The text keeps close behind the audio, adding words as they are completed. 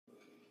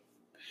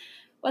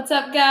What's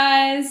up,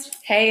 guys?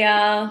 Hey,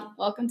 y'all.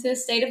 Welcome to A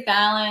State of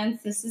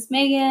Balance. This is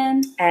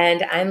Megan.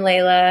 And I'm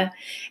Layla.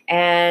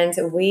 And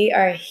we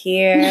are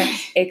here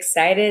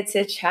excited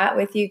to chat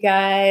with you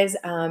guys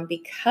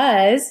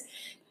because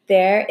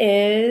there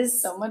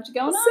is so much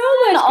going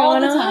on.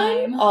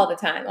 All the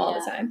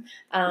time.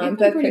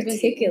 But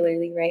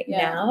particularly right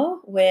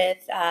now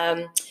with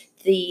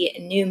the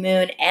new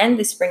moon and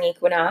the spring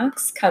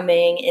equinox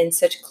coming in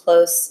such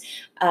close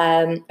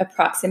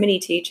proximity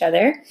to each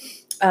other.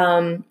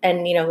 And,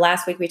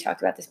 last week we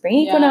talked about the spring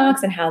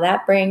equinox and how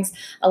that brings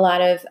a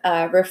lot of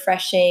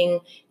refreshing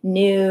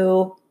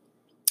new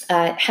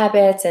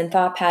habits and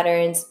thought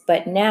patterns.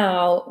 But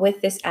now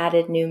with this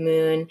added new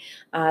moon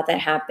that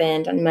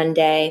happened on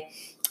Monday,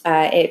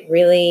 it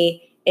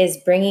really is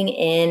bringing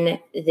in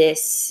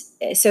this.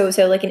 So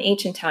like in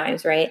ancient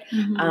times, right?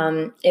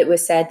 Mm-hmm. It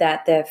was said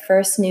that the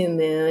first new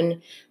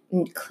moon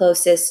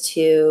closest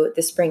to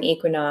the spring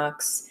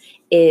equinox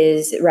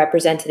is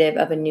representative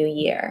of a new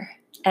year.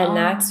 And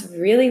that's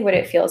really what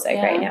it feels like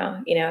right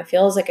now. It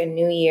feels like a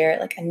new year,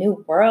 like a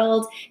new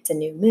world. It's a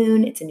new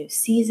moon. It's a new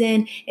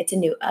season. It's a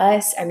new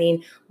us. I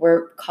mean,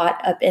 we're caught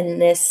up in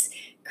this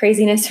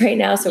craziness right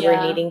now. So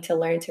we're needing to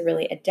learn to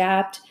really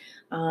adapt.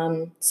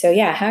 How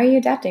are you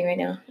adapting right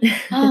now?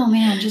 Oh,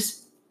 man,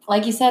 just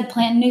like you said,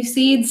 planting new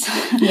seeds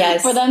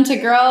Yes. for them to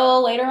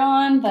grow later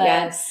on. But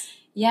yes.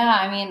 Yeah,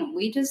 I mean,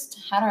 we just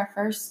had our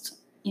first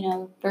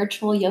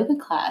virtual yoga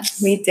class.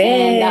 We did.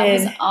 And that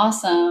was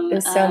awesome. It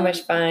was so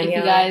much fun. If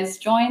you guys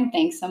joined,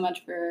 thanks so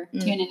much for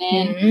tuning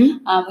in.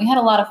 Mm-hmm. We had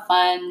a lot of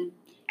fun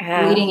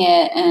leading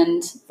it,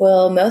 and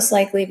we'll most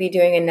likely be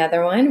doing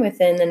another one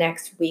within the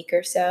next week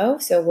or so.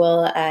 So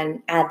we'll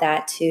add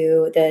that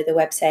to the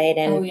website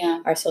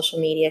and our social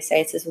media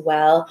sites as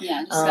well.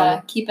 Yeah, just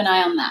gotta keep an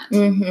eye on that.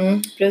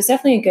 Mm-hmm. But it was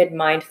definitely a good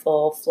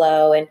mindful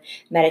flow and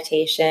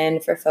meditation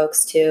for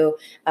folks to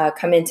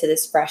come into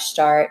this fresh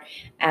start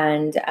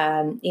and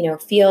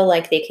feel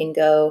like they can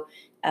go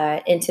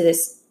into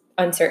this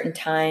uncertain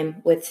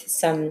time with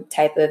some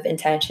type of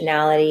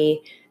intentionality.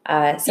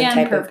 Some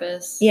type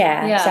purpose.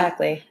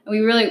 Exactly.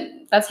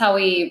 That's how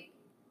we,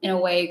 in a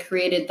way,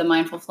 created the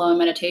mindful flow and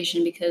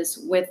meditation, because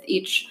with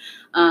each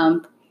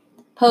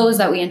pose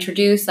that we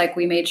introduced, like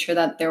we made sure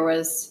that there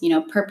was,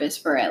 purpose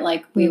for it.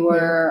 Like we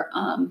were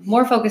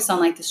more focused on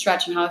like the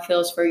stretch and how it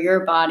feels for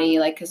your body,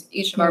 like, because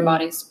each of our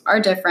bodies are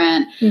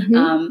different,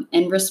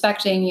 and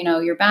respecting,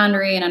 your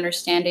boundary and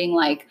understanding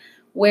like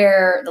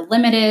where the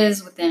limit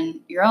is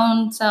within your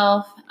own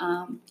self.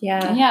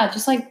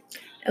 Just like.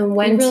 And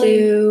when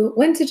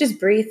to just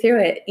breathe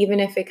through it, even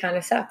if it kind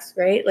of sucks,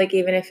 right? Like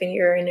even if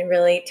you're in a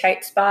really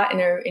tight spot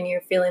and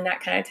you're feeling that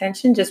kind of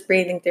tension, just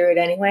breathing through it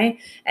anyway,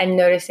 and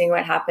noticing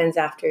what happens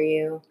after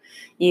you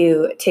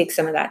take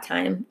some of that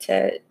time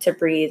to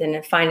breathe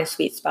and find a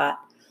sweet spot.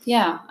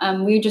 Yeah,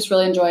 we just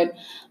really enjoyed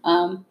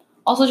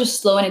also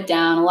just slowing it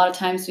down. A lot of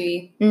times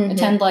we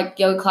attend like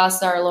yoga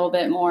classes that are a little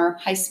bit more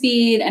high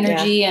speed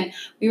energy, and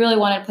we really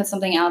wanted to put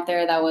something out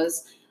there that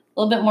was a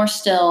little bit more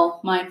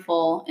still,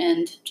 mindful,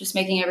 and just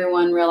making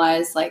everyone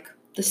realize like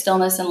the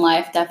stillness in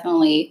life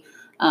definitely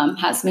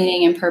has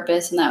meaning and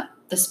purpose, and that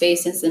the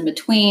spaces in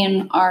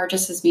between are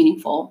just as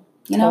meaningful,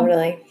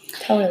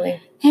 Totally.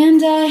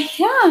 And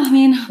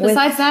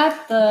besides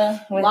that,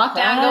 the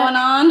lockdown going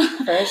on.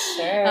 For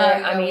sure.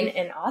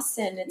 In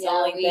Austin, it's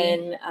only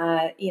been,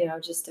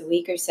 just a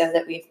week or so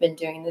that we've been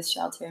doing this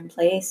shelter in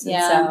place.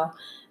 And so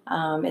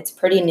it's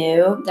pretty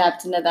new.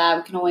 Adapt into that.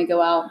 We can only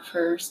go out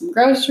for some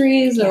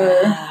groceries or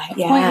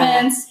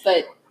appointments,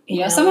 but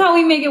somehow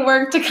we make it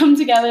work to come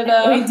together.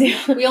 Though we do.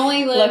 We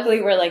only live.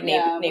 Luckily, we're like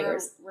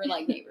neighbors. We're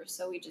like neighbors,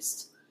 so we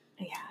just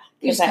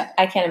because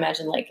I can't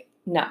imagine like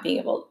not being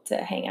able to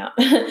hang out,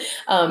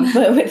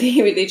 but with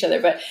each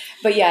other. But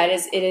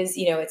it is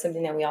it's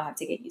something that we all have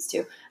to get used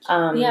to.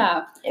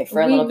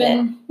 For a little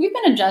bit. We've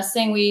been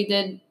adjusting. We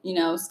did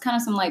kind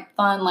of some like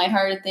fun,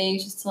 lighthearted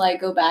things just to like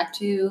go back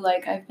to.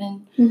 Like I've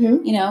been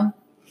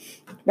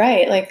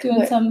right, like doing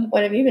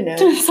what have you been doing?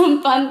 Doing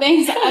some fun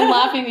things. I'm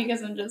laughing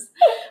because I'm just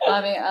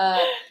laughing.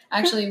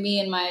 Actually, me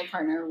and my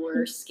partner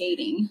were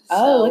skating.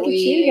 Look at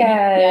you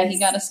guys! Yeah, he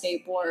got a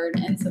skateboard,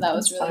 and so that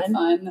was really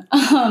fun.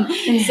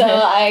 So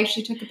I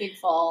actually took a big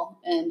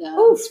fall and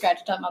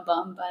scratched up my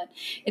bum, but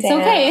it's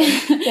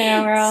okay.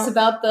 Damn, girl. It's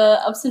about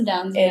the ups and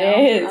downs.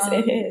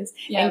 It is.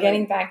 Yeah, and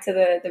getting back to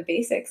the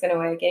basics in a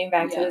way, getting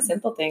back to the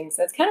simple things.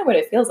 That's kind of what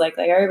it feels like.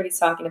 Like everybody's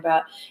talking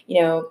about,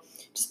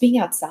 just being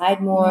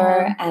outside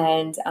more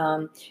and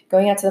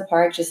going out to the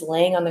park, just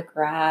laying on the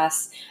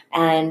grass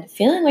and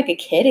feeling like a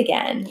kid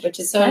again, which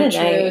is so true.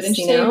 Nice. And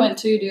you went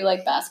to do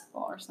like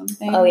basketball or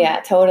something. Oh yeah,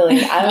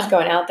 totally. I was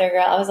going out there,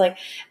 girl. I was like,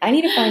 I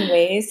need to find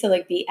ways to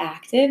like be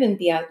active and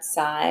be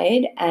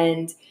outside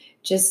and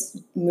just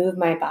move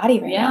my body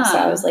right now. So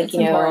I was like,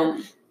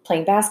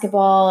 playing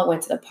basketball. I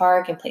went to the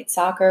park and played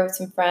soccer with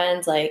some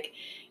friends. Like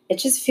it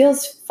just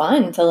feels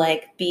fun to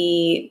like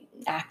be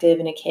active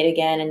and a kid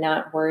again and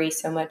not worry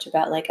so much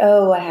about like,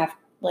 I have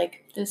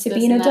like to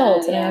be an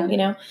adult and I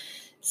have,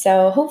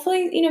 So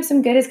hopefully,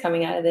 some good is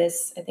coming out of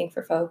this, I think,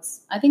 for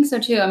folks. I think so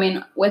too. I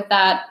mean, with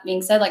that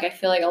being said, like I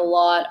feel like a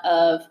lot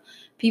of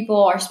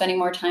people are spending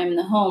more time in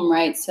the home,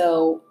 right?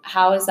 So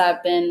how has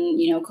that been,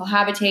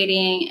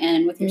 cohabitating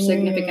and with your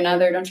significant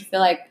other? Don't you feel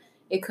like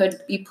it could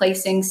be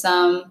placing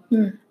some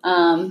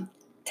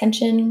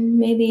tension,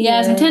 maybe?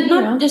 Yeah,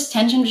 not just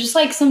tension, just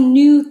like some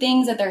new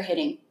things that they're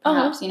hitting,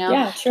 perhaps,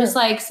 Yeah, sure. Just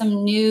like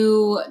some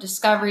new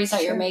discoveries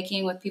that you're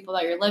making with people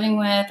that you're living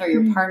with or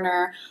your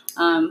partner.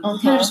 Kind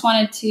of just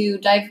wanted to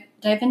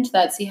dive into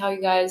that, see how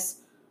you guys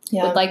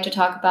would like to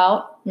talk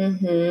about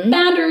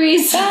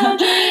boundaries.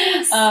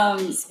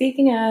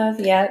 Speaking of,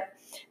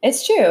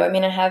 it's true. I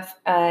mean, I have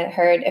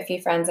heard a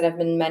few friends that have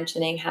been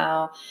mentioning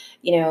how,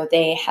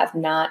 they have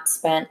not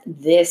spent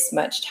this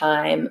much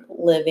time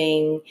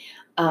living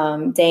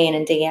day in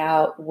and day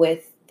out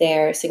with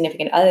their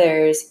significant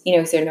others,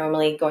 because they're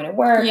normally going to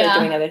work or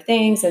doing other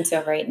things. And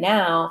so right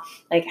now,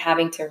 like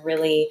having to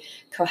really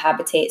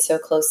cohabitate so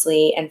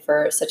closely and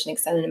for such an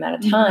extended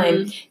amount of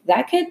time,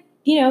 that could,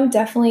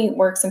 definitely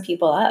work some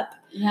people up.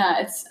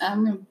 Yeah,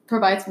 I'm going to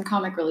provide some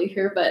comic relief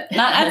here, but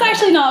that's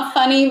actually not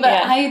funny, but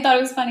I thought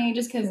it was funny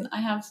just because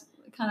I have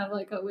kind of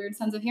like a weird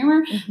sense of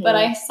humor, but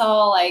I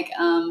saw like,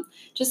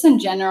 just in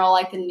general,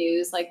 like the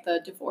news, like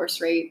the divorce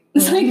rate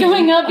is like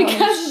going up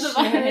because of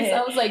the virus.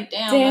 I was like,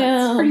 damn,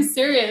 that's pretty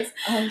serious.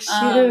 Oh,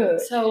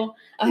 shoot. So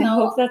I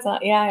hope that's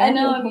not, I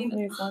know. I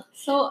mean,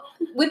 so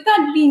with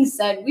that being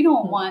said, we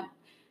don't want,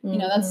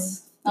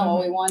 that's not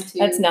what we want to.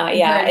 That's not,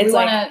 it's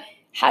like,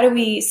 how do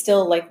we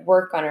still like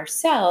work on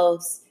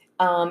ourselves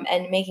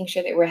and making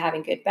sure that we're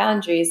having good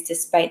boundaries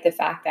despite the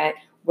fact that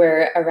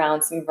we're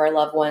around some of our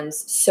loved ones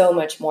so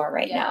much more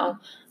right now.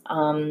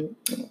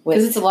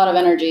 Because it's a lot of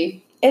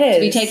energy. It is.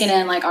 To be taken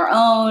in like our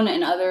own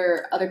and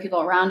other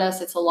people around us.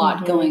 It's a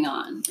lot going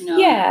on.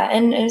 Yeah,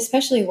 and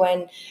especially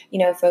when,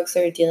 folks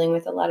are dealing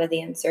with a lot of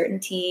the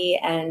uncertainty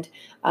and,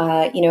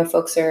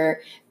 folks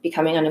are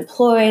becoming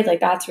unemployed. Like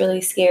that's really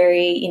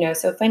scary,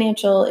 so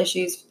financial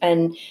issues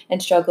and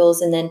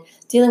struggles, and then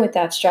dealing with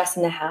that stress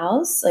in the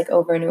house, like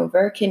over and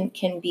over can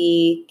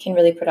really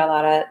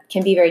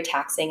can be very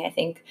taxing, I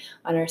think,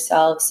 on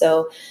ourselves.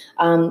 So,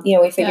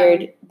 we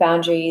figured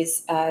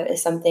boundaries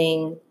is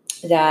something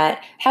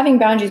that having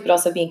boundaries, but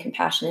also being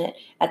compassionate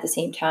at the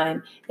same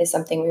time is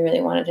something we really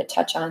wanted to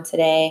touch on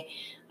today.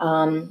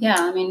 I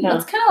mean,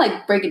 let's kind of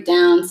like break it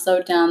down, slow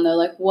it down though.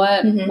 Like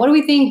what do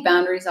we think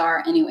boundaries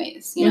are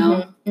anyways?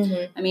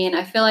 I mean,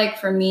 I feel like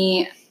for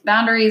me,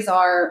 boundaries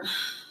are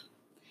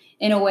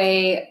in a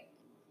way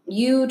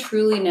you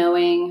truly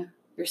knowing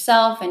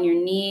yourself and your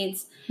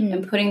needs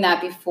and putting that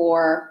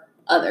before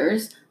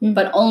others,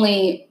 but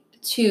only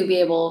to be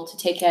able to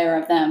take care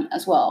of them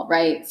as well.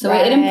 Right. So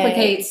it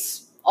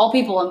implicates all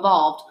people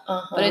involved,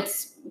 but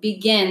it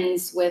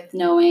begins with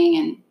knowing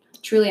and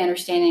truly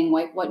understanding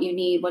like what you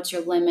need, what's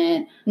your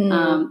limit,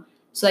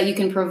 so that you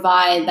can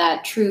provide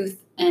that truth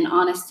and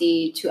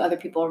honesty to other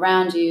people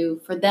around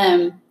you for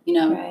them,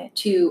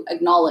 to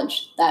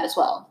acknowledge that as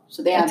well.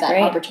 So they have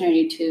that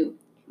opportunity to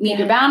meet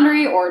your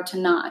boundary or to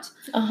not,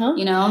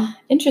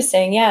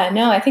 Interesting. Yeah,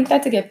 no, I think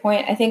that's a good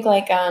point. I think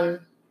like,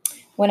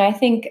 when I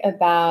think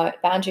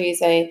about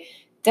boundaries, I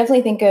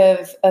definitely think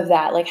of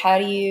that. Like, how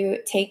do we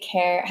take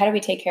care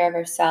of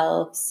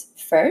ourselves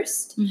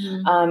first?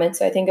 And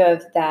so I think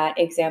of that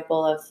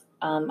example of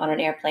on an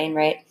airplane,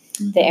 right?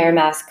 The air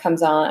mask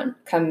comes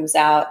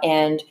out,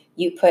 and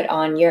you put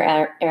on your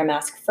air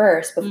mask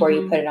first before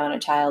you put it on a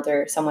child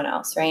or someone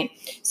else, right?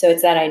 So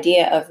it's that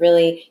idea of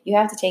really, you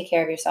have to take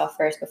care of yourself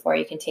first before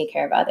you can take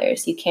care of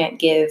others. You can't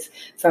give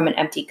from an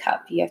empty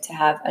cup. You have to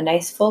have a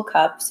nice full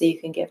cup so you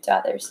can give to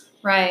others.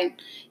 Right.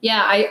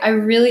 Yeah, I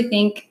really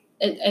think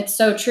it's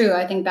so true.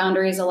 I think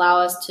boundaries allow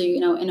us to,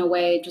 in a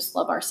way, just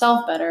love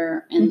ourselves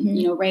better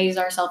and, raise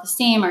our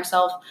self-esteem, our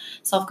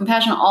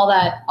self-compassion, all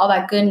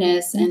that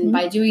goodness. And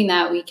by doing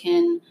that, we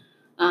can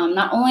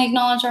not only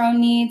acknowledge our own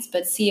needs,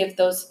 but see if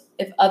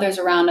others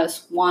around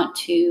us want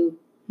to,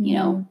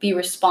 be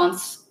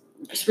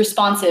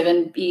responsive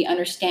and be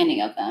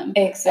understanding of them.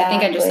 Exactly. I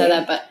think I just said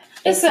that, but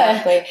just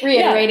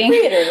reiterating.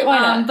 Why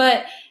not?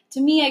 But to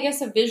me, I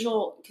guess a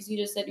visual, because you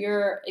just said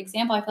your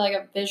example, I feel like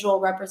a visual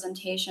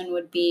representation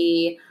would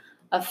be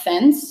a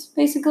fence,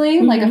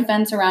 basically, like a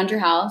fence around your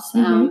house.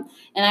 And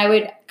I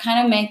would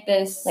kind of make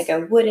this like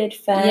a wooded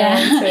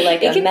fence or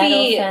like a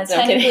metal fence. It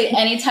could be technically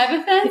any type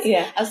of fence,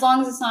 as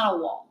long as it's not a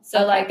wall.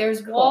 So like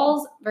there's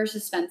walls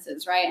versus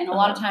fences, right? And a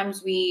lot of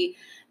times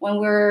when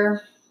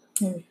we're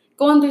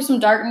going through some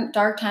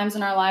dark times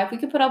in our life, we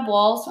could put up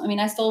walls. I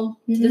mean, I still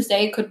to this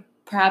day could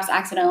perhaps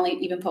accidentally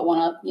even put one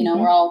up,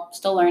 we're all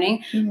still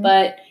learning.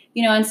 But,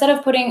 instead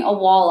of putting a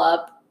wall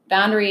up,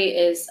 boundary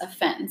is a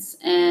fence.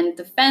 And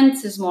the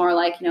fence is more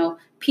like,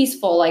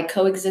 peaceful, like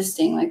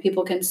coexisting, like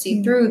people can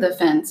see through the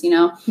fence,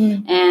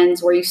 and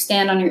where you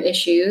stand on your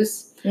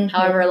issues.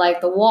 However,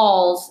 like the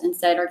walls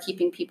instead are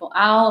keeping people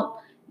out.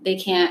 They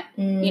can't,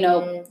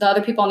 the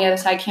other people on the other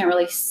side can't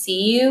really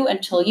see you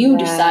until you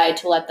decide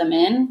to let them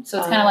in. So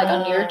it's kind of like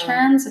on your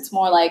terms. It's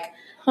more like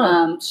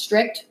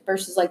strict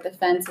versus like the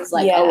fence is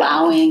like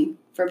allowing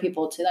for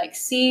people to like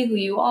see who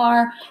you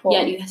are, Cool.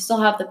 yet you still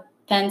have the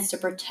fence to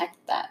protect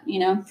that, you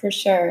know? For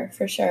sure.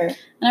 And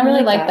I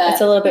really like that.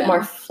 It's a little bit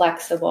more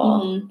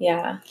flexible.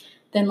 Yeah.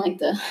 Than like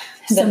the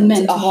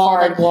cement a wall.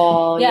 Hard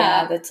wall.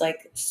 Yeah. That's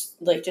like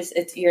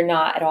just, you're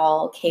not at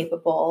all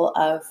capable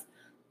of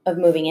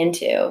moving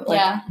into.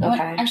 Like,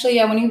 okay. Actually,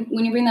 when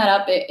you bring that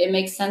up, it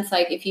makes sense.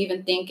 Like if you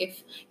even think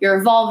if you're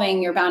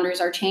evolving, your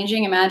boundaries are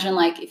changing. Imagine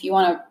like if you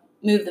want to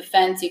move the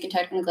fence, you can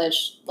technically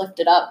just lift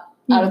it up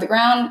out of the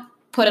ground,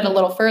 put it a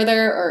little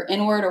further or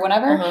inward or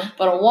whatever.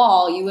 But a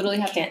wall, you literally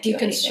have to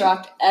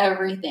deconstruct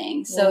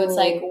everything. So it's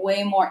like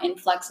way more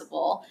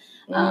inflexible.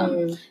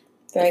 The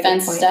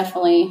fence is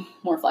definitely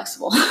more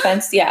flexible. The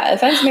fence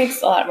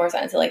makes a lot more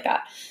sense. I like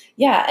that.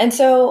 Yeah. And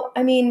so,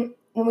 I mean,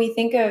 when we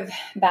think of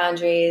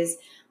boundaries,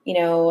 you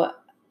know,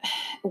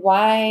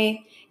 why,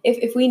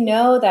 if we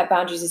know that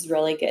boundaries is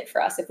really good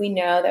for us, if we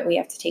know that we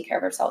have to take care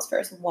of ourselves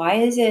first, why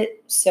is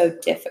it so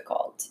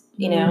difficult?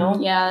 You know?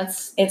 Yeah.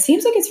 It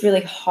seems like it's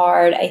really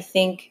hard. I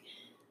think,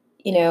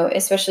 you know,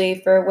 especially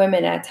for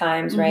women at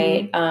times,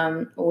 right?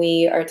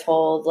 We are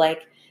told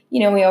like, you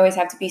know, we always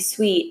have to be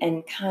sweet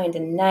and kind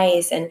and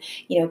nice and,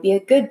 you know, be a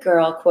good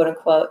girl, quote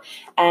unquote.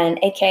 And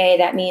AKA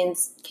that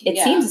means,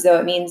 it seems as though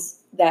it means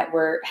that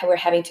we're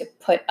having to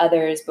put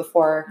others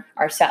before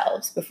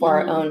ourselves, before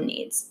our own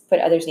needs, put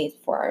others' needs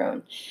before our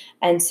own.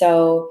 And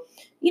so,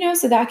 you know,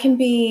 so that can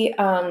be,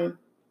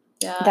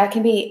 that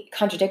can be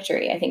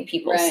contradictory. I think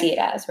people see it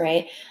as,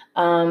 right?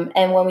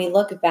 And when we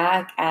look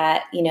back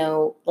at, you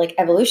know, like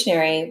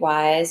evolutionary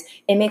wise,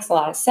 it makes a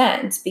lot of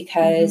sense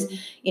because,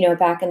 you know,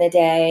 back in the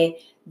day,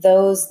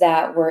 those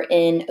that were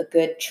in a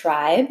good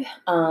tribe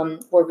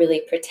were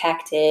really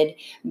protected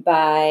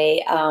by,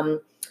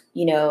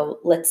 you know,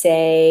 let's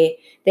say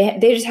they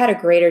just had a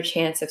greater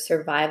chance of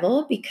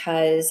survival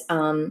because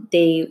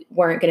they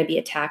weren't going to be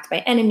attacked by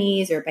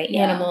enemies or by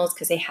animals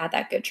because they had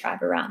that good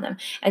tribe around them.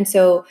 And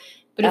so,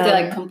 but if they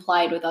like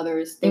complied with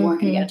others, they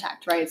weren't going to get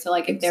attacked, right? So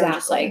like if they were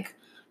just like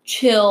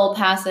chill,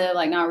 passive,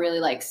 like not really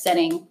like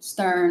setting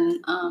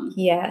stern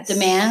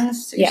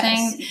demands, you're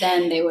saying,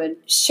 then they would.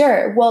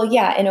 Sure. Well,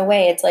 yeah, in a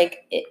way, it's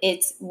like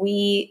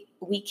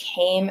we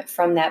came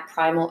from that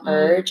primal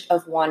urge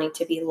of wanting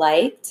to be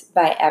liked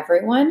by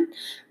everyone,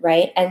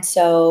 right? And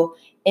so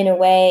in a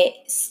way,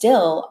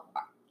 still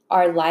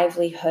our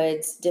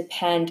livelihoods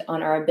depend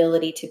on our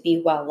ability to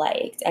be well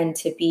liked and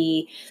to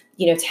be,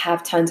 you know, to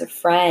have tons of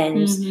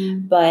friends.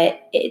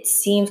 But it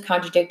seems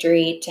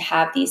contradictory to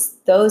have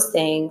those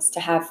things,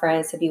 to have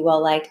friends, to be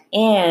well liked,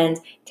 and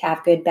to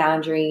have good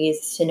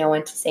boundaries, to know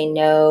when to say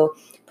no,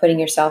 putting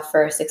yourself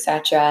first,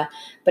 etc.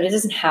 But it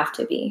doesn't have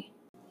to be.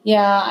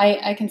 Yeah,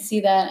 I can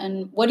see that.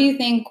 And what do you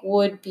think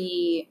would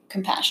be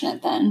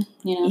compassionate then?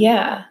 You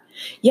know?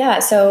 Yeah.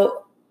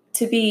 So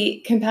to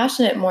be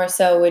compassionate more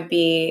so would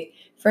be,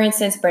 for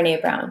instance,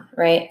 Brené Brown,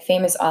 right?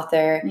 Famous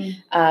author.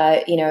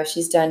 You know,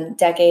 she's done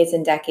decades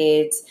and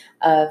decades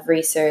of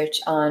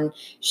research on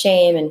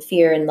shame and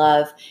fear and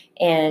love.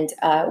 And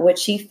what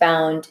she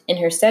found in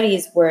her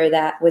studies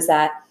was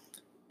that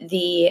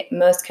the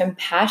most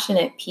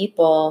compassionate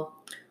people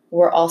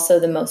were also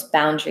the most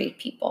boundaried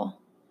people,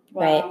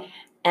 right?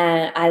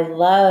 And I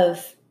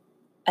love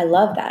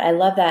that. I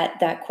love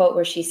that quote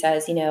where she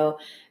says, you know,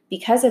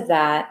 because of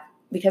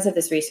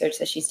this research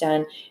that she's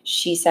done,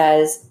 she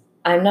says,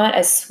 I'm not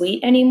as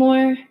sweet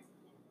anymore,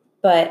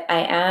 but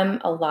I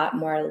am a lot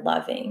more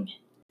loving.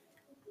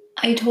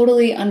 I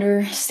totally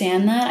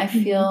understand that. I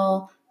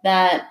feel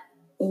that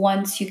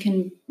once you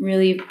can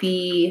really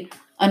be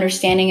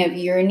understanding of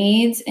your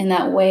needs in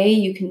that way,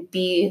 you can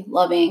be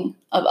loving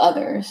of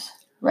others,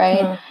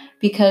 right?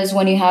 Because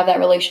when you have that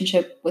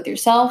relationship with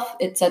yourself,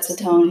 it sets a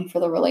tone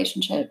for the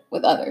relationship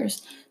with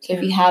others. So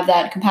if you have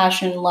that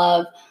compassion,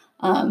 love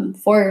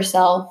for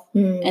yourself,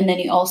 and then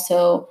you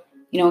also,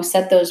 you know,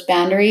 set those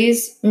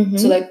boundaries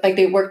so that like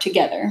they work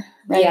together,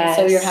 right?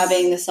 So you're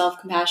having the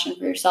self-compassion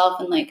for yourself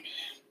and like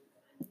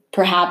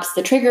perhaps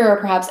the trigger or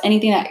perhaps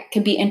anything that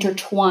can be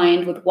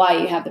intertwined with why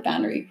you have the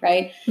boundary,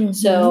 right?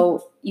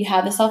 So you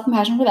have the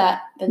self-compassion for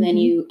that, but then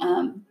you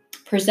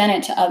present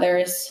it to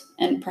others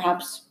and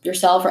perhaps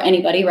yourself or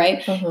anybody,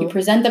 right? You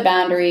present the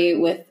boundary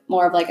with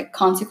more of like a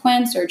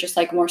consequence or just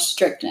like more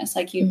strictness.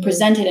 Like you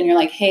present it and you're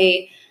like,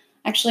 hey,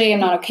 actually, I'm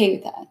not okay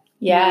with that.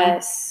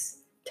 Yes,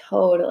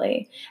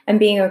 totally. And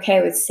being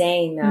okay with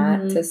saying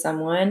that to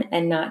someone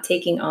and not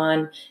taking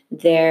on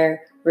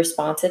their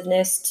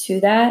responsiveness to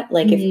that.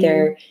 Like if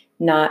they're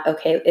not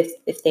okay,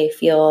 if they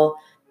feel,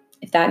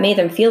 if that made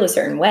them feel a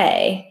certain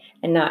way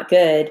and not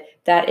good,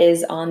 that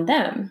is on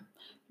them.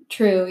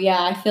 True.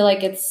 Yeah. I feel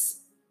like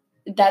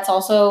that's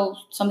also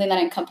something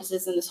that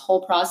encompasses in this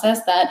whole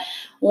process, that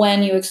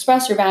when you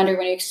express your boundary,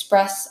 when you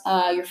express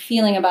your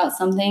feeling about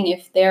something,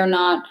 if they're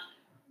not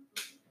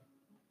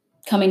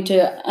coming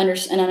to an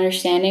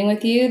understanding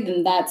with you,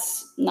 then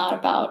that's not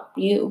about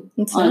you,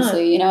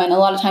 honestly, you know. And a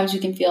lot of times you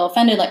can feel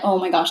offended, like, oh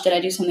my gosh, did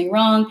I do something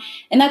wrong?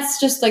 And that's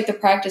just like the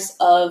practice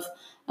of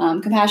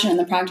compassion and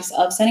the practice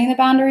of setting the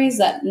boundaries,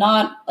 that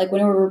not like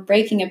when we're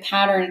breaking a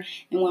pattern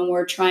and when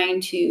we're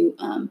trying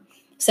to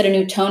set a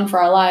new tone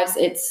for our lives,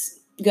 it's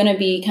going to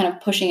be kind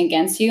of pushing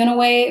against you in a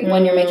way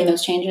when you're making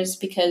those changes,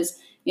 because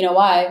you know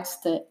why? It's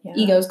the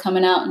ego's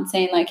coming out and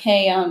saying like,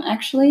 hey,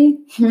 actually,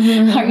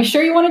 are you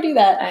sure you want to do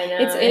that? I know.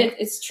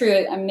 It's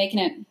true. I'm making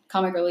it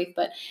comic relief,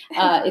 but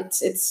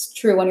it's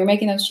true. When you're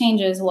making those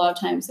changes, a lot of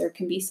times there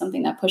can be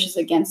something that pushes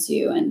against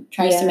you and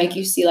tries to make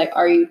you see like,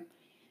 are you,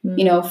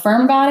 you know,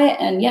 firm about it?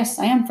 And yes,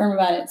 I am firm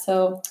about it.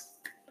 So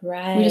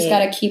we just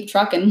got to keep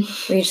trucking.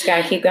 We just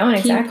got to keep going.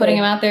 Keep putting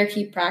them out there.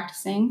 Keep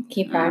practicing.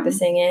 Keep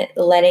practicing it.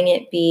 Letting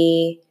it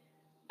be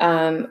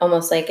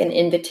almost like an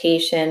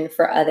invitation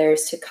for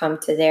others to come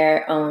to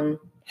their own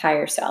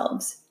higher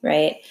selves,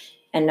 right?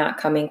 And not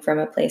coming from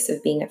a place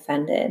of being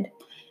offended.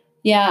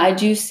 Yeah, I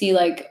do see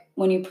like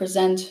when you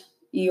present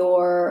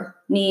your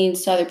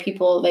needs to other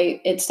people,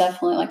 it's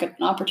definitely like an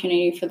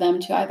opportunity for them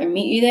to either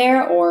meet you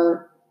there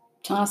or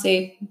to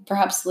honestly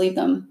perhaps leave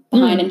them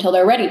behind until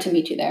they're ready to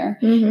meet you there.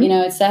 You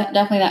know, it's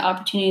definitely that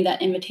opportunity,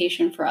 that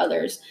invitation for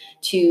others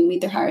to meet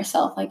their higher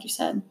self, like you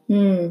said.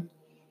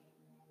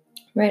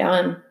 Right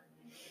on.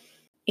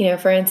 You know,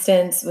 for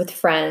instance, with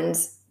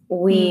friends,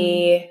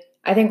 I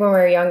think when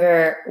we're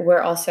younger,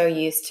 we're also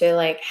used to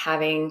like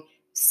having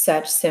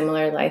such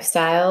similar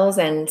lifestyles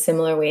and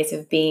similar ways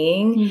of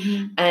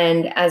being.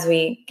 And as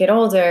we get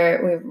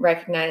older, we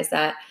recognize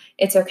that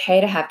it's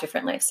okay to have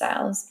different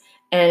lifestyles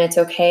and it's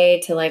okay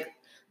to like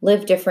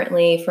live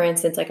differently. For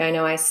instance, like I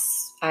know I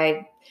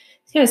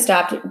kind of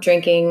stopped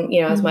drinking,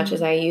 you know, as much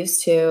as I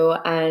used to.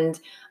 And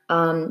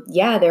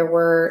there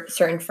were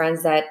certain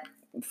friends that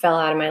fell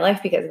out of my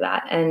life because of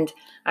that. And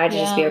I'd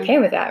just be okay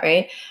with that,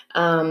 right?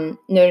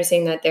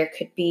 Noticing that there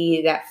could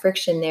be that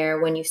friction there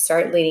when you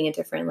start leading a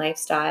different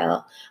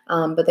lifestyle,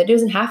 but that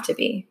doesn't have to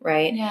be,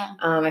 right?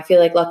 I feel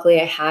like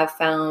luckily I have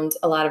found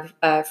a lot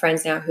of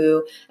friends now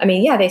who, I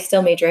mean, they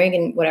still may drink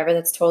and whatever,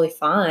 that's totally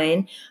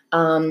fine.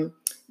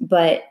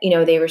 But, you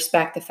know, they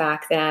respect the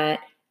fact that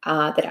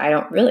I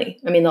don't really,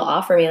 I mean, they'll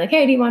offer me like,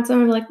 hey, do you want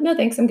some? I'm like, no,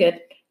 thanks, I'm good.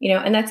 You know,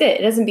 and that's it.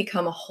 It doesn't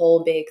become a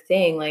whole big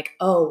thing like,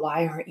 oh,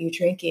 why aren't you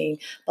drinking?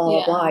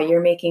 Blah, blah, blah.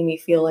 You're making me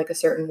feel like a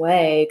certain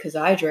way because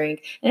I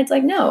drink. And it's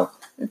like, no,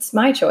 it's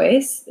my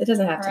choice. It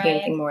doesn't have to be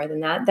anything more than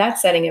that.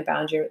 That's setting a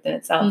boundary within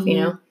itself, you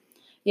know?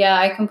 Yeah,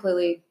 I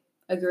completely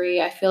agree.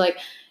 I feel like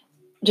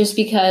just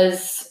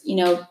because, you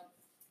know,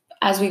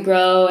 as we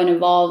grow and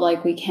evolve,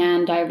 like we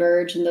can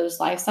diverge in those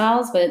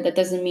lifestyles, but that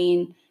doesn't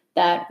mean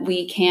that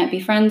we can't be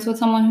friends with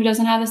someone who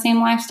doesn't have the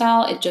same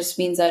lifestyle. It just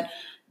means that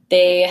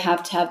they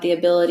have to have the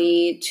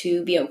ability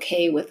to be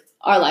okay with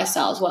our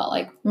lifestyle as well,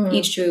 like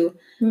each to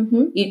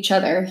each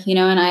other, you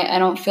know? And I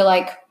don't feel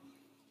like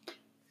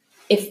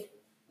if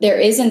there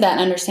isn't that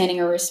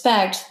understanding or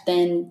respect,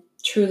 then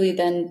truly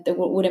then there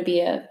wouldn't be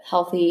a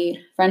healthy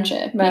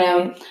friendship, you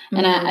know?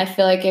 And I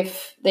feel like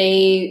if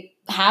they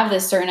have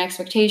this certain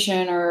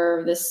expectation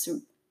or this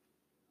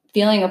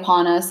feeling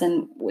upon us,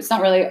 and it's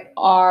not really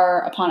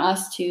upon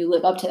us to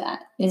live up to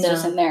that. It's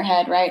just in their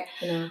head, right?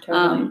 No,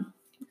 totally.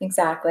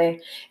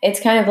 Exactly. It's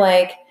kind of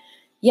like,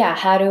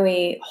 how do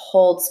we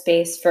hold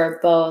space for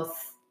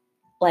both,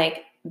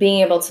 like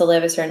being able to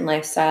live a certain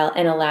lifestyle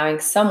and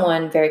allowing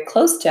someone very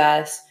close to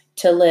us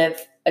to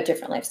live a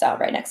different lifestyle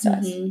right next to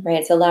us, right?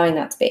 It's allowing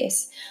that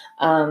space.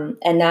 And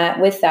that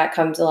with that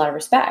comes a lot of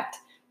respect,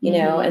 you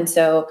know? And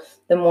so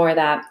the more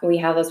that we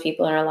have those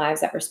people in our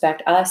lives that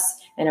respect us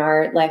and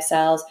our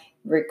lifestyles,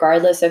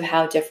 regardless of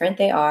how different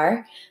they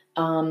are,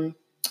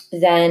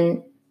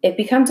 then it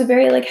becomes a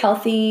very like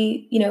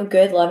healthy, you know,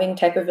 good, loving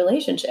type of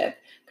relationship.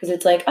 Because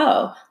it's like,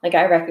 oh, like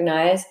I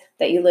recognize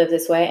that you live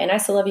this way and I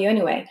still love you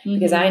anyway,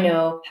 because I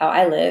know how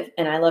I live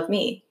and I love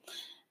me.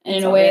 And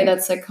in a way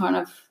that's like kind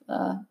of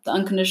the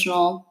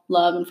unconditional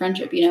love and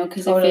friendship, you know,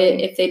 because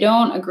if they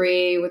don't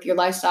agree with your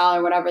lifestyle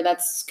or whatever,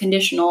 that's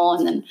conditional.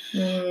 And then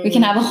we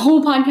can have a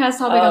whole podcast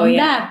topic on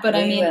that. But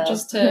I mean,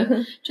 just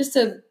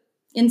to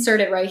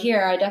insert it right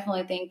here, I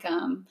definitely think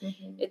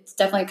it's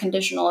definitely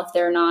conditional if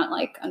they're not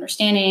like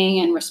understanding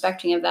and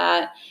respecting of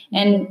that.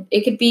 And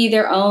it could be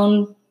their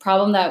own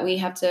problem that we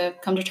have to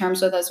come to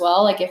terms with as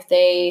well. Like if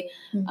they,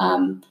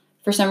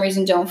 for some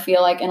reason, don't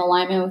feel like in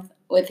alignment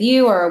with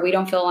you, or we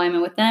don't feel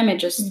alignment with them, it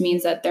just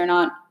means that they're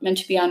not meant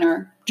to be on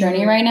our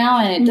journey right now.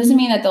 And it doesn't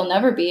mean that they'll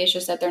never be. It's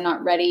just that they're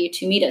not ready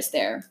to meet us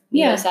there.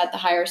 Meet us at the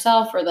higher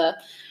self or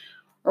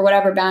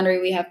whatever boundary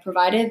we have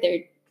provided.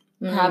 They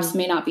perhaps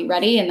may not be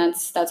ready, and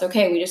that's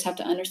okay. We just have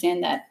to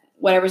understand that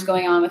whatever's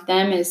going on with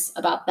them is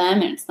about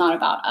them and it's not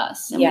about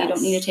us. And we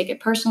don't need to take it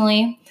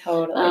personally.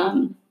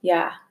 Totally.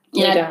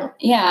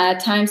 At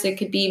times it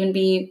could even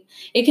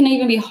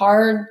be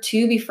hard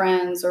to be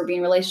friends or be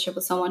in a relationship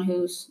with someone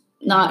who's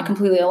not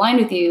completely aligned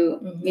with you,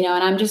 you know,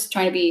 and I'm just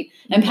trying to be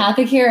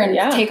empathic here and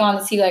take on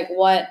to see like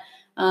what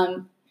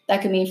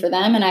that could mean for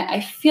them. And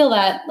I feel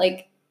that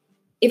like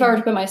if I were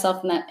to put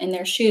myself in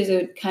their shoes, it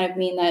would kind of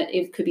mean that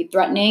it could be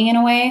threatening in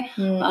a way.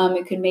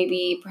 It could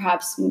maybe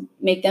perhaps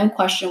make them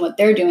question what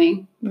they're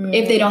doing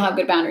if they don't have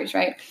good boundaries,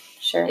 right?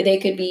 Sure. They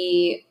could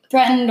be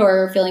threatened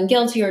or feeling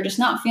guilty or just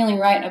not feeling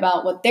right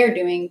about what they're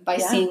doing by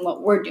seeing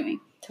what we're doing.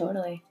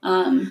 Totally.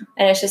 And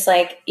it's just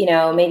like,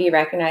 maybe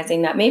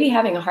recognizing that, maybe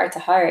having a heart to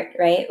heart,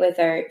 right, with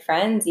our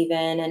friends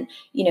even. And,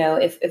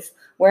 if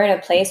we're in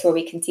a place where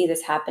we can see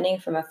this happening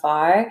from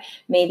afar,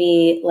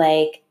 maybe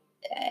like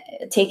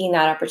taking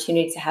that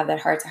opportunity to have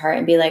that heart to heart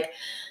and be like,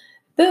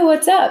 boo,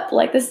 what's up?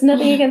 Like, this is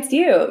nothing against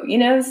you.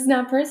 This is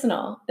not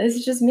personal. This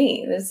is just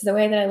me. This is the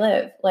way that I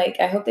live. Like,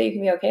 I hope that you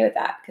can be okay with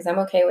that, because I'm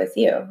okay with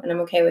you and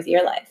I'm okay with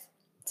your life.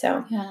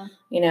 So,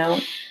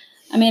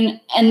 I mean,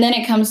 and then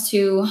it comes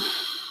to,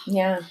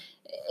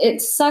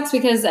 it sucks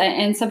because,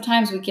 and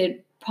sometimes we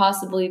could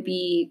possibly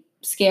be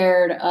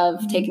scared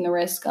of taking the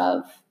risk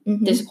of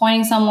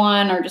disappointing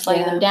someone or just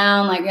letting them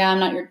down. Like, I'm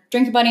not your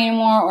drinking buddy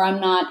anymore, or I'm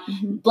not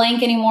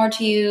blank anymore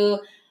to you.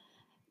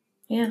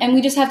 Yeah. And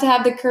we just have to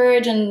have the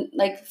courage and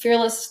like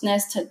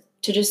fearlessness to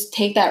just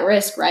take that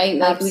risk, right?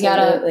 Like, we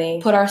gotta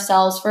put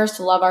ourselves first,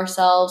 to love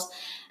ourselves.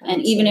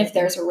 And even if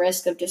there's a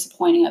risk of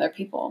disappointing other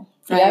people.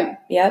 Right?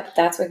 Yep.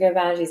 That's what good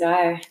boundaries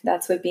are.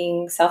 That's what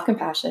being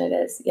self-compassionate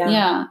is. Yeah.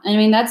 Yeah. And I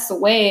mean, that's the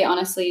way,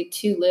 honestly,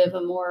 to live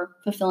a more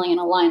fulfilling and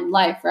aligned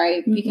life,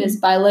 right? Because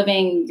by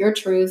living your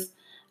truth,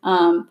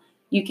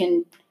 you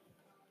can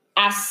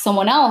ask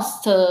someone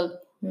else to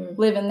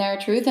live in their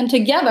truth, and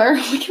together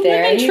we can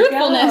live in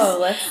truthfulness. Go.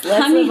 Let's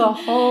live a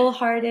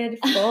wholehearted,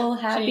 full,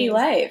 happy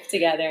life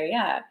together.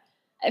 Yeah.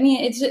 I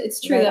mean,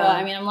 it's true, though.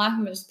 I mean, I'm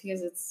laughing just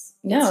because it's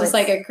just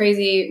like a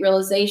crazy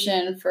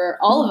realization for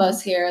all of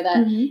us here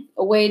that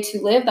a way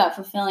to live that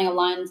fulfilling,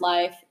 aligned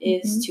life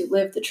is to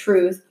live the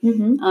truth.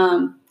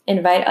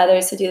 Invite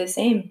others to do the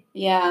same.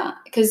 Yeah,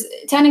 because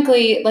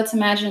technically, let's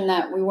imagine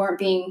that we weren't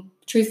being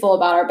truthful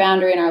about our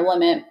boundary and our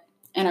limit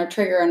and our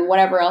trigger and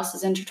whatever else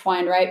is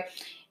intertwined, right?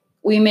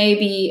 We may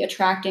be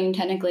attracting,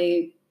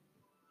 technically,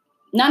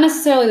 not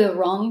necessarily the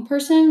wrong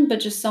person, but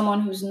just someone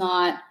who's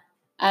not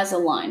as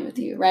aligned with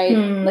you, right?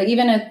 Like,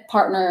 even with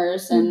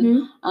partners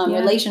and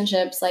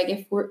relationships, like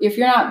if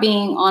you're not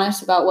being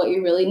honest about what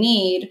you really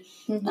need,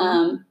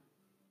 that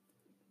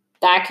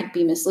could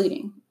be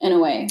misleading in a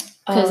way.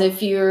 Because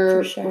if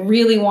you're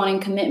really wanting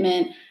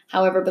commitment,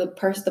 however,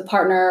 the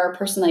partner or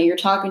person that you're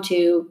talking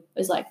to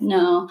is like,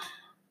 no,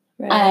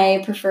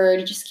 I prefer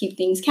to just keep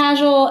things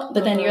casual.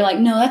 But then you're like,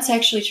 no, that's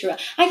actually true.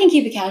 I can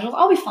keep it casual.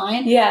 I'll be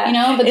fine.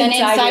 Yeah. But then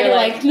inside you're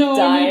like, no,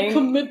 dying. I need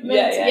commitment.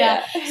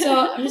 Yeah.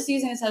 So I'm just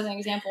using this as an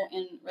example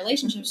in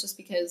relationships, just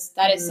because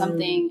that is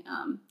something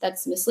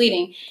that's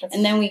misleading.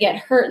 And then we get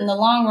hurt in the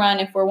long run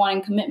if we're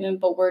wanting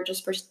commitment, but we're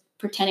just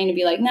pretending to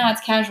be like, no,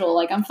 it's casual.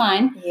 Like, I'm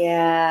fine.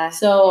 Yeah.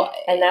 So,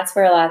 and that's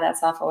where a lot of that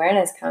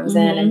self-awareness comes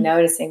in, and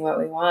noticing what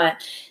we want.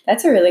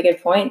 That's a really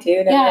good point,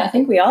 dude. I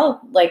think we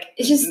all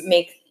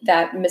make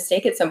that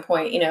mistake at some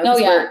point,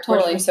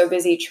 totally. We're so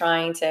busy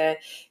trying to,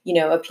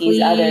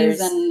 appease others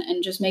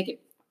and just make it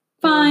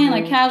fine,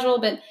 like casual.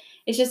 But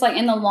it's just like,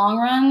 in the long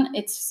run,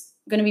 it's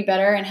going to be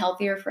better and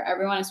healthier for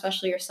everyone,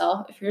 especially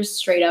yourself, if you're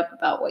straight up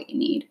about what you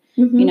need,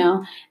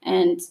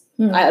 and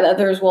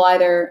others will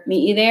either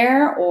meet you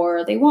there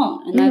or they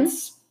won't. And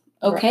that's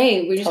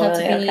okay. We just have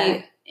to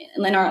be,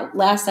 in our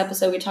last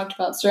episode, we talked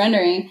about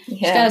surrendering. You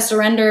just got to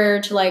surrender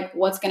to like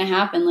what's going to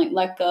happen, like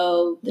let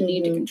go the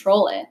need to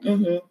control it.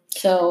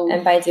 So,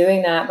 and by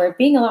doing that, we're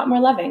being a lot more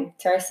loving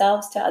to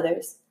ourselves, to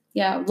others.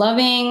 Yeah,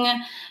 loving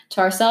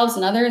to ourselves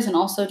and others, and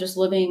also just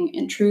living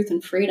in truth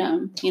and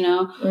freedom,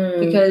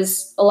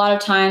 because a lot of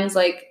times,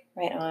 like,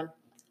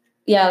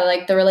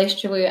 like the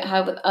relationship we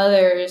have with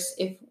others,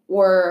 if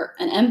we're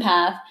an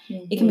empath,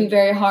 it can be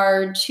very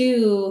hard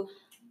to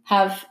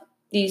have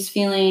these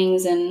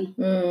feelings and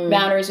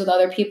boundaries with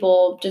other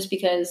people, just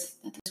because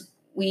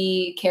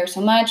we care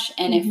so much.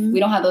 And if we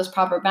don't have those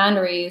proper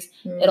boundaries,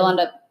 it'll end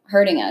up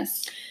hurting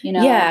us,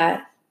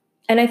 Yeah.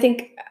 And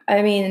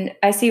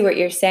I see what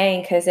you're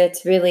saying, because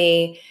it's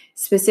really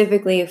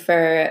specifically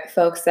for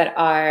folks that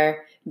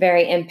are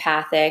very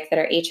empathic, that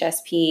are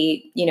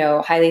HSP,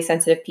 highly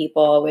sensitive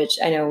people, which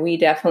I know we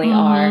definitely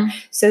are.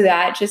 So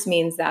that just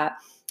means that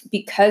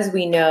because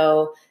we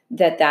know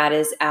that that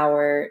is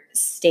our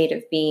state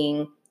of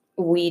being,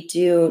 we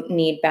do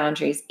need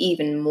boundaries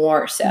even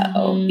more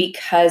so,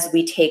 because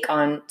we take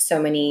on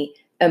so many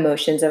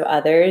emotions of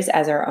others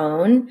as our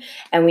own,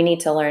 and we need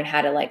to learn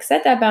how to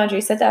set that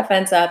boundary, set that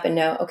fence up, and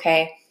know,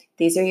 okay,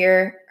 these are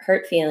your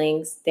hurt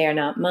feelings, they are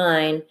not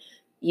mine.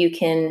 You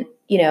can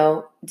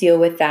deal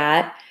with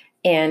that,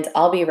 and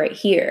I'll be right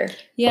here.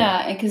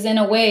 Yeah, because in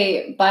a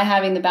way, by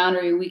having the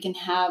boundary, we can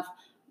have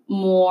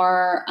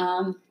more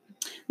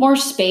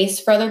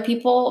space for other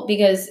people,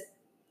 because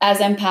as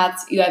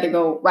empaths, you either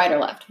go right or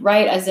left.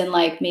 Right, as in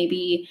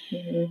maybe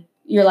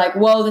you're like,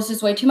 whoa, this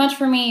is way too much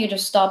for me. You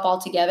just stop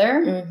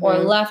altogether. Or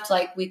left,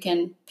 we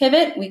can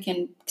pivot, we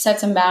can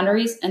set some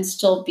boundaries and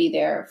still be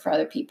there for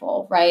other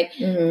people, right?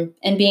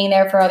 And being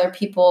there for other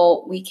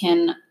people, we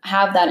can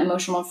have that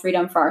emotional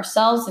freedom for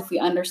ourselves if we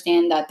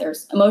understand that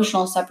there's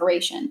emotional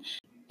separation.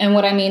 And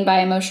what I mean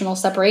by emotional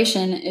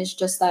separation is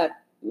just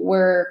that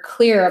we're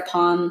clear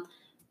upon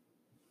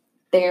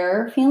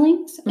their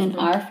feelings and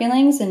our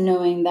feelings, and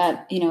knowing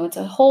that, it's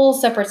a whole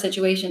separate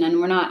situation, and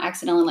we're not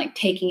accidentally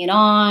taking it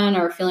on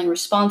or feeling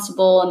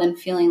responsible, and then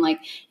feeling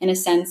in a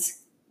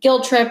sense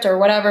guilt tripped or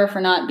whatever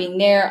for not being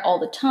there all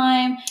the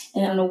time.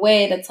 And in a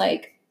way that's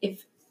like,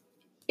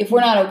 if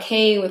we're not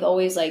okay with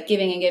always like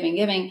giving and giving,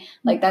 giving,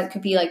 like that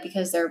could be like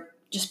because they're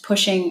just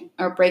pushing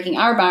or breaking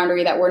our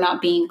boundary that we're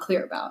not being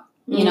clear about,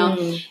 you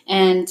know?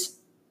 And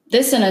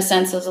this in a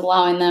sense is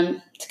allowing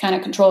them to kind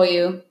of control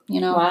you,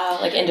 you know? Wow.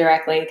 Like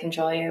indirectly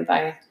control you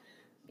by,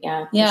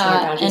 pushing your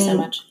boundaries so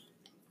much.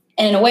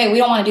 And in a way, we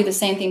don't want to do the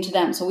same thing to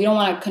them. So we don't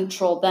want to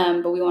control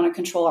them, but we want to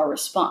control our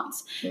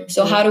response.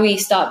 So how do we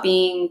stop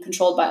being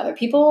controlled by other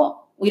people?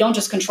 We don't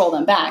just control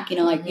them back. You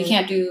know, like you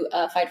can't do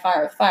fight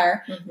fire with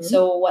fire.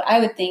 So what I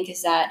would think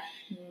is that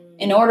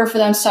in order for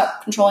them to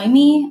stop controlling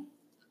me,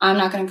 I'm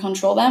not going to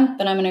control them,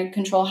 but I'm going to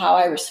control how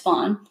I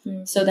respond.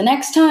 So the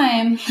next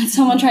time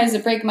someone tries to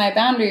break my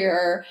boundary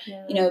or,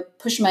 you know,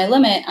 push my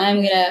limit, I'm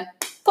going to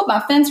put my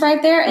fence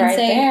right there and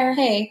say,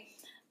 hey,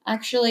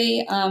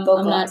 actually, I'm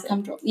not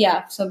comfortable.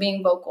 Yeah. So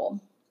being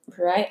vocal.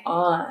 Right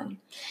on.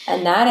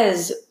 And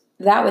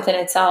that within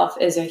itself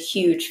is a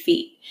huge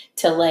feat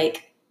to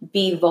like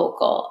be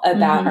vocal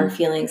about our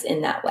feelings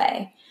in that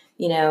way,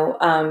 you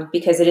know,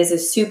 because it is a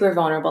super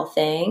vulnerable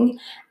thing.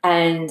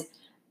 And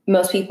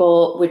most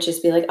people would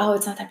just be like, oh,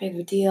 it's not that big of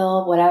a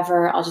deal,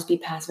 whatever. I'll just be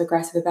passive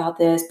aggressive about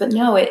this. But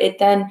no, it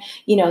then,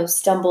 you know,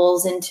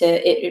 stumbles into,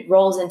 it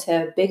rolls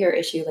into a bigger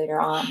issue later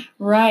on.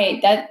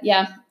 Right.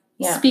 Yeah.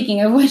 Speaking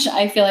of which,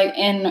 I feel like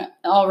in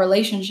all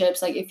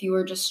relationships, like if you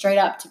were just straight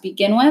up to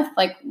begin with,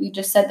 like we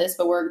just said this,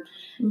 but we're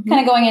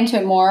kind of going into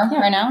it more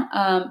right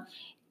now.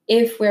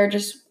 If we're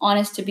just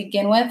honest to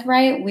begin with,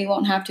 right, we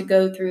won't have to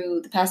go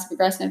through the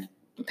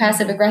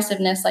passive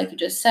aggressiveness, like you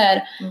just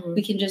said.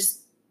 We can just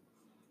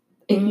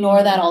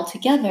ignore that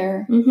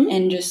altogether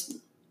and just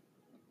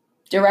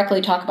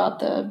directly talk about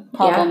the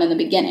problem in the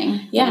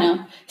beginning. You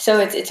know? So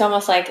it's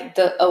almost like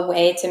a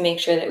way to make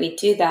sure that we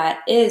do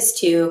that is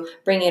to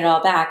bring it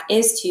all back,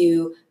 is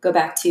to go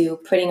back to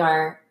putting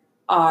our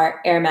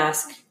air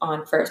mask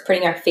on first,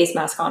 putting our face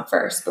mask on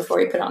first before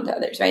we put it on to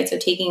others, right? So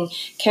taking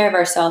care of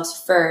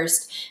ourselves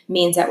first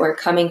means that we're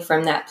coming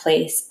from that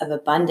place of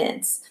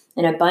abundance.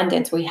 In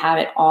abundance, we have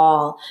it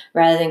all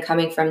rather than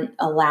coming from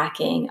a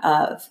lacking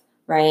of,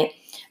 right?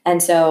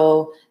 And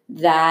so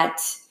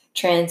that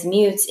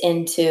transmutes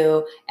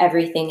into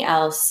everything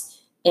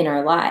else in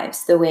our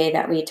lives, the way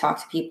that we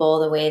talk to people,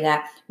 the way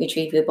that we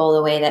treat people,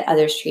 the way that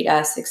others treat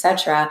us,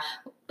 etc.,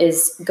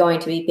 is going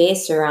to be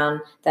based around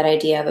that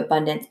idea of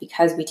abundance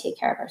because we take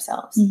care of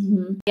ourselves.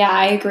 Yeah,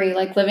 I agree.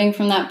 Like living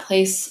from that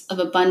place of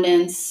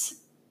abundance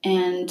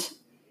and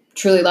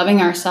truly loving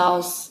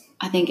ourselves,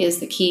 I think is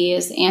the key,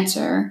 is the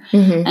answer.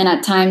 And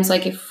at times,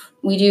 like if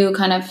we do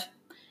kind of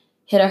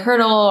hit a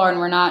hurdle or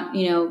we're not,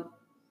 you know,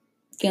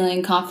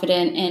 feeling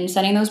confident in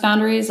setting those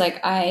boundaries, like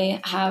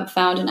I have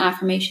found an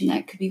affirmation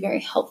that could be very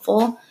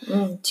helpful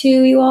to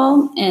you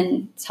all,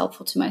 and it's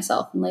helpful to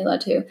myself and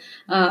Layla too.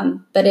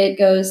 But it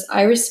goes,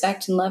 I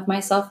respect and love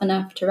myself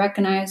enough to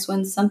recognize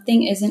when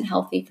something isn't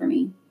healthy for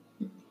me.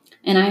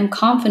 And I am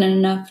confident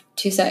enough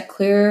to set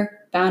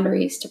clear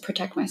boundaries to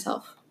protect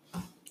myself.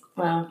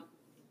 Wow.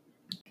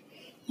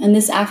 And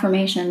this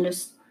affirmation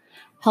just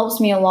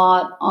helps me a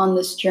lot on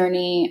this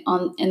journey,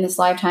 in this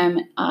lifetime,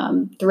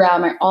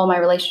 throughout all my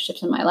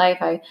relationships in my life.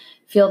 I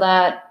feel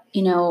that,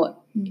 you know,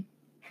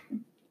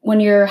 when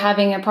you're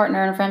having a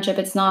partner in a friendship,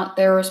 it's not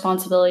their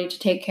responsibility to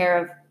take care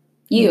of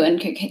you and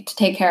to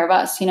take care of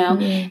us, you know?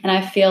 And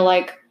I feel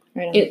like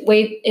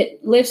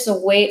it lifts a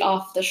weight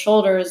off the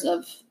shoulders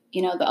of,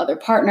 you know, the other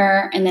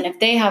partner. And then if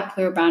they have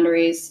clear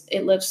boundaries,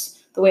 it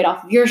lifts the weight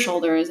off of your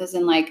shoulders, as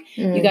in like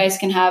you guys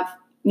can have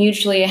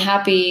mutually a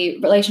happy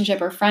relationship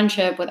or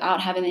friendship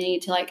without having the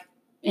need to, like,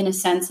 in a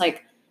sense,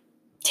 like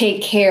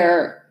take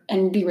care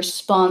and be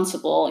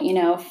responsible, you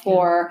know,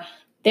 for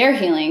their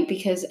healing.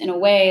 Because in a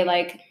way,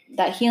 like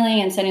that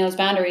healing and setting those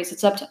boundaries,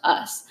 it's up to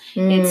us.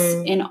 It's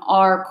in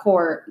our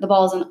court. The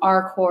ball is in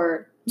our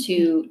court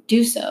to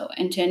do so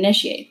and to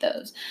initiate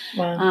those.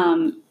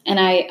 And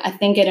I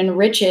think it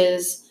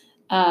enriches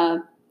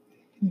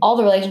all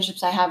the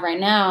relationships I have right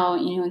now,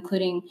 you know,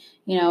 including,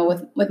 you know,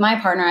 with my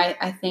partner.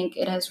 I think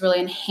it has really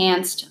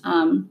enhanced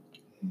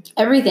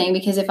everything,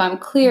 because if I'm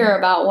clear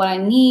about what I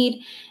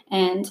need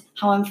and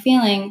how I'm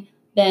feeling,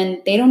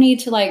 then they don't need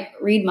to like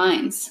read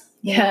minds.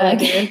 Yeah,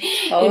 like,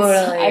 totally.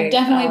 I've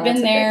definitely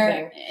been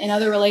there in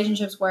other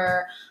relationships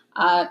where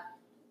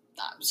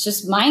it's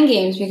just mind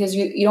games, because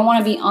you don't want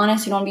to be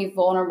honest, you don't want to be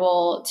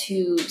vulnerable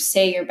to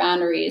say your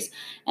boundaries,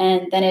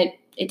 and then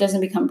it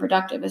doesn't become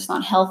productive. It's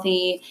not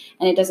healthy,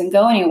 and it doesn't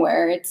go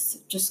anywhere. It's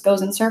just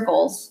goes in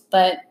circles.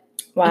 But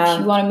if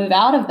you want to move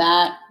out of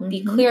that,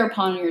 be clear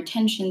upon your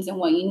intentions and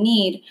what you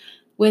need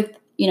with,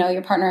 you know,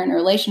 your partner in a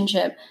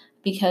relationship,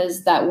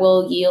 because that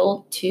will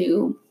yield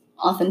to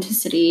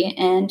authenticity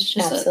and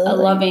just a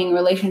loving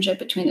relationship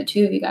between the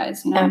two of you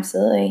guys. You know?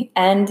 Absolutely.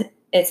 And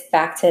it's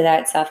back to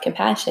that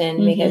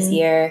self-compassion, because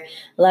you're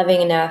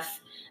loving enough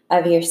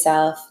of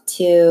yourself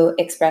to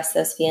express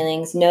those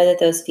feelings, know that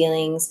those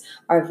feelings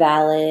are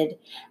valid,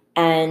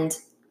 and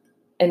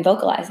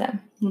vocalize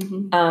them.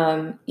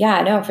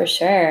 Yeah, no, for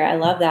sure. I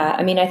love that.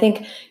 I mean, I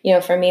think,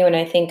 for me, when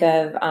I think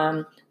of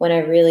when I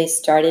really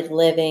started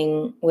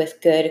living with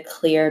good,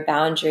 clear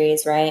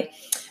boundaries, right,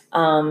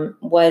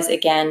 was,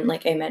 again,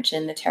 like I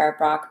mentioned, the Tara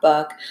Brach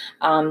book,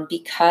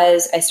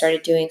 because I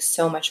started doing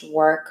so much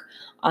work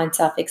on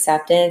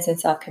self-acceptance and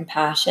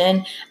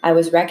self-compassion. I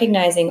was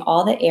recognizing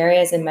all the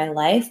areas in my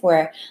life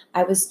where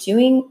I was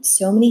doing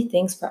so many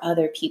things for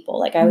other people.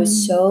 Like I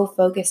was so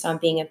focused on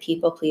being a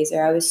people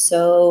pleaser. I was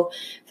so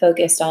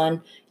focused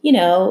on,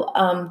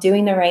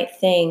 doing the right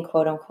thing,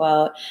 quote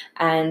unquote,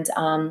 and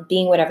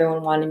being what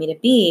everyone wanted me to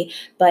be.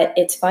 But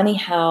it's funny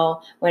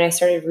how when I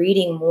started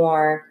reading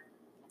more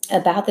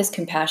about this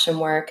compassion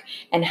work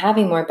and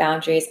having more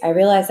boundaries, I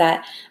realized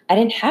that I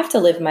didn't have to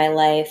live my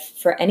life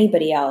for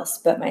anybody else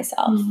but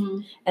myself.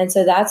 And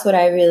so that's what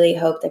I really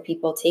hope that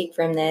people take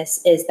from this,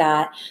 is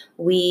that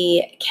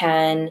we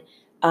can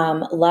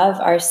love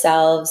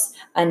ourselves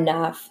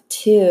enough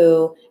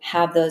to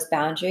have those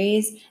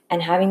boundaries.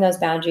 And having those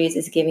boundaries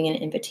is giving an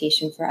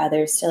invitation for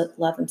others to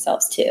love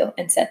themselves too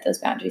and set those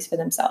boundaries for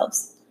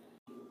themselves.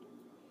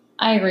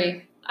 I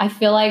agree. I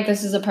feel like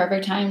this is a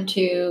perfect time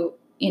to,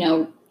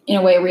 in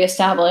a way,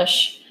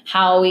 reestablish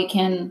how we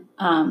can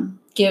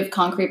give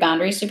concrete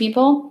boundaries to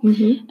people.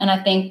 And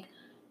I think,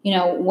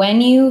 when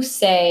you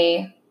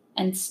say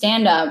and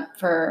stand up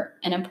for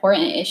an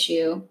important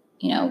issue,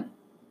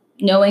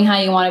 knowing how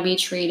you want to be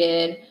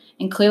treated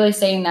and clearly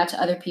stating that to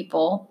other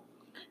people,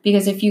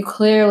 because if you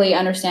clearly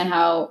understand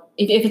how,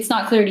 if it's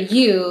not clear to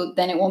you,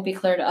 then it won't be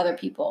clear to other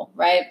people,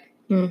 right?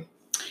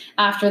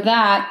 After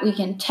that, we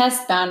can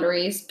test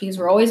boundaries because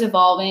we're always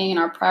evolving and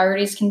our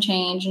priorities can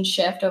change and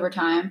shift over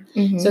time.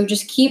 So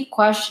just keep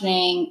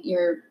questioning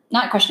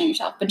not questioning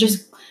yourself, but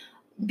just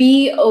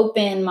be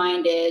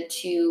open-minded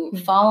to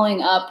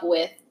following up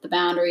with the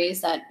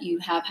boundaries that you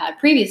have had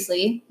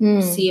previously.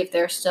 See if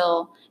they're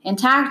still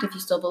intact, if you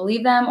still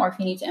believe them, or if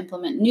you need to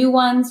implement new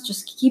ones.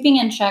 Just keeping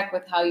in check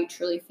with how you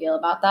truly feel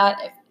about that,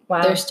 if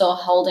they're still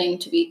holding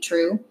to be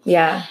true.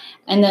 Yeah.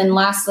 And then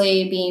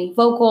lastly, being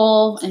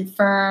vocal and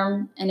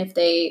firm. And if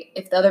the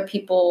other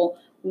people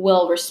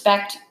will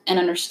respect and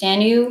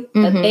understand you,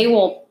 that they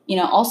will,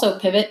 also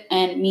pivot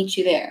and meet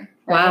you there.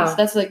 Right. So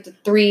that's like the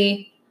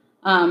three,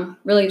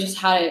 really just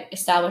how to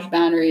establish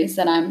boundaries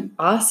that I'm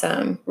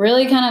awesome.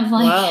 Really kind of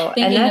like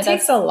thinking. And that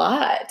takes a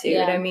lot, dude.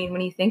 Yeah. I mean,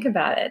 when you think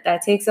about it,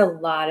 that takes a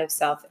lot of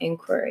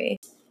self-inquiry.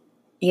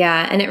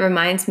 Yeah. And it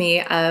reminds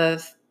me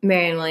of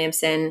Marianne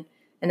Williamson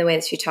and the way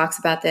that she talks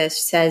about this.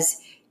 She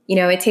says,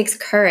 it takes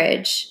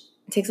courage.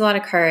 It takes a lot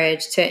of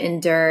courage to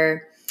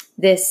endure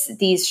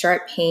these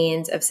sharp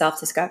pains of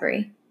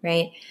self-discovery,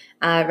 right?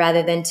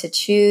 Rather than to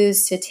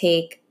choose to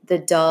take the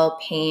dull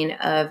pain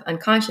of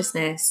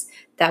unconsciousness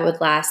that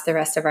would last the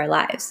rest of our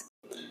lives.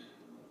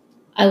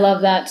 I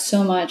love that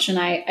so much. And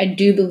I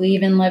do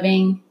believe in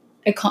living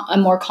a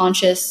more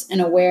conscious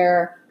and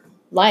aware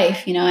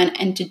life,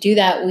 and to do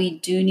that, we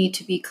do need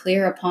to be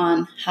clear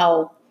upon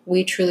how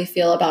we truly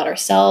feel about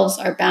ourselves,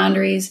 our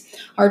boundaries,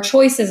 our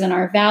choices, and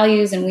our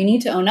values, and we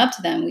need to own up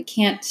to them. We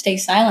can't stay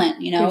silent,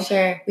 For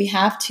sure. We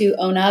have to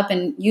own up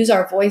and use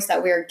our voice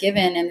that we are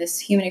given in this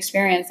human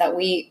experience, that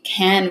we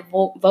can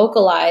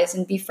vocalize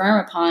and be firm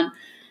upon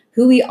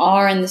who we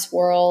are in this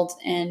world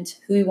and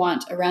who we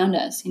want around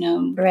us.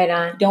 Right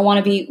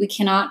on. We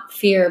cannot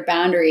fear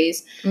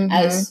boundaries.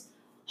 As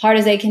hard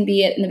as they can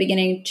be in the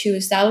beginning to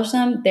establish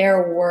them,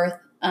 they're worth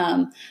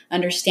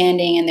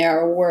understanding, and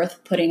they're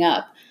worth putting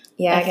up.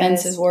 Yeah, a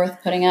fence is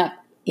worth putting up.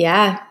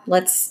 Yeah,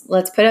 let's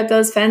put up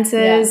those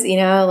fences.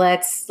 Yeah.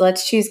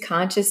 Let's choose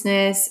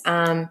consciousness,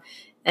 and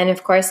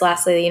of course,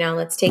 lastly,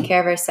 let's take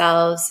care of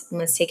ourselves and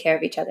let's take care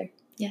of each other.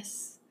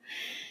 Yes.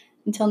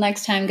 Until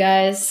next time,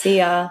 guys. See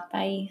y'all.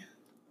 Bye.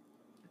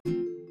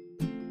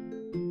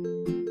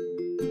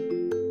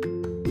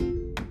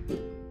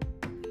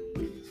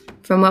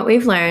 From what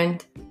we've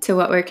learned to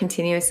what we're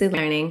continuously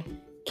learning,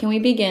 can we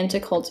begin to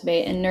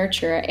cultivate and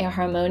nurture a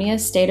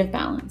harmonious state of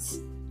balance?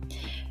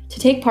 To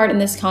take part in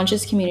this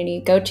conscious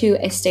community, go to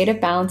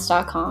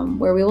astateofbalance.com,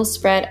 where we will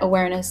spread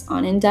awareness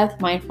on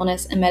in-depth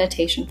mindfulness and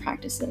meditation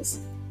practices.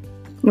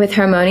 With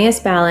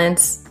harmonious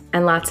balance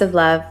and lots of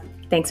love,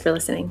 thanks for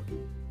listening.